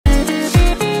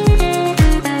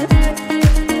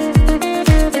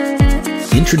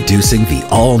Introducing the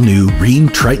all-new Rheem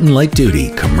Triton Light Duty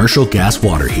Commercial Gas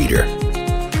Water Heater.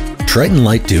 Triton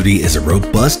Light Duty is a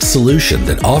robust solution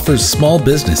that offers small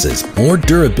businesses more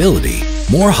durability,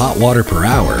 more hot water per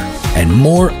hour, and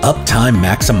more uptime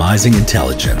maximizing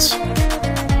intelligence.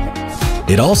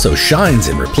 It also shines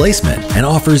in replacement and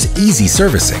offers easy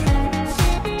servicing.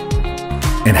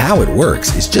 And how it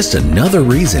works is just another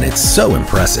reason it's so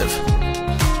impressive.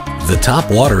 The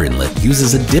top water inlet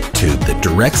uses a dip tube that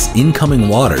directs incoming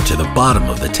water to the bottom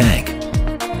of the tank.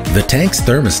 The tank's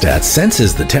thermostat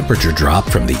senses the temperature drop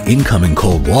from the incoming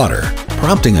cold water,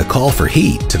 prompting a call for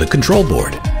heat to the control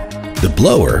board. The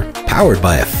blower, powered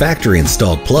by a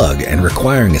factory-installed plug and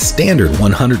requiring a standard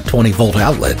 120-volt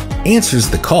outlet, answers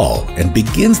the call and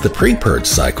begins the pre-purge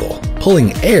cycle,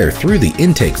 pulling air through the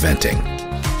intake venting.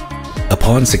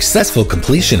 Upon successful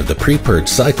completion of the pre-purge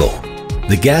cycle,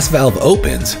 the gas valve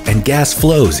opens and gas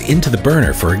flows into the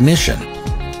burner for ignition.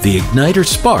 The igniter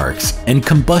sparks and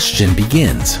combustion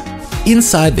begins.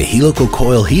 Inside the helical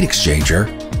coil heat exchanger,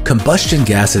 combustion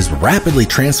gases rapidly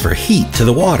transfer heat to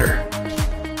the water.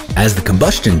 As the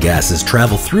combustion gases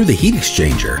travel through the heat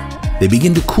exchanger, they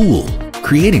begin to cool,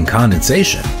 creating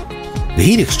condensation. The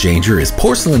heat exchanger is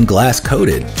porcelain glass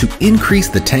coated to increase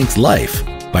the tank's life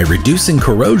by reducing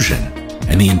corrosion,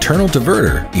 and the internal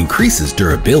diverter increases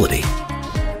durability.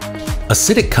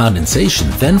 Acidic condensation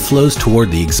then flows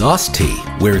toward the exhaust tee,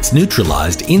 where it's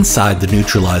neutralized inside the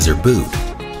neutralizer boot.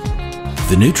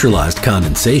 The neutralized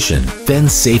condensation then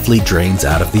safely drains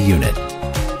out of the unit.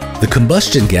 The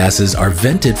combustion gases are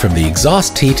vented from the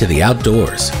exhaust tee to the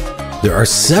outdoors. There are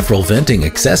several venting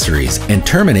accessories and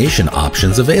termination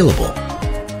options available.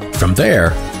 From there,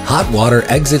 hot water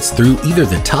exits through either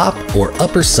the top or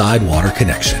upper side water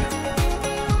connection.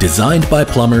 Designed by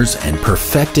plumbers and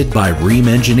perfected by Rheem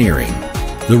Engineering,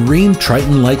 the Rheem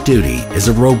Triton Light Duty is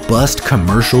a robust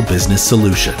commercial business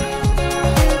solution.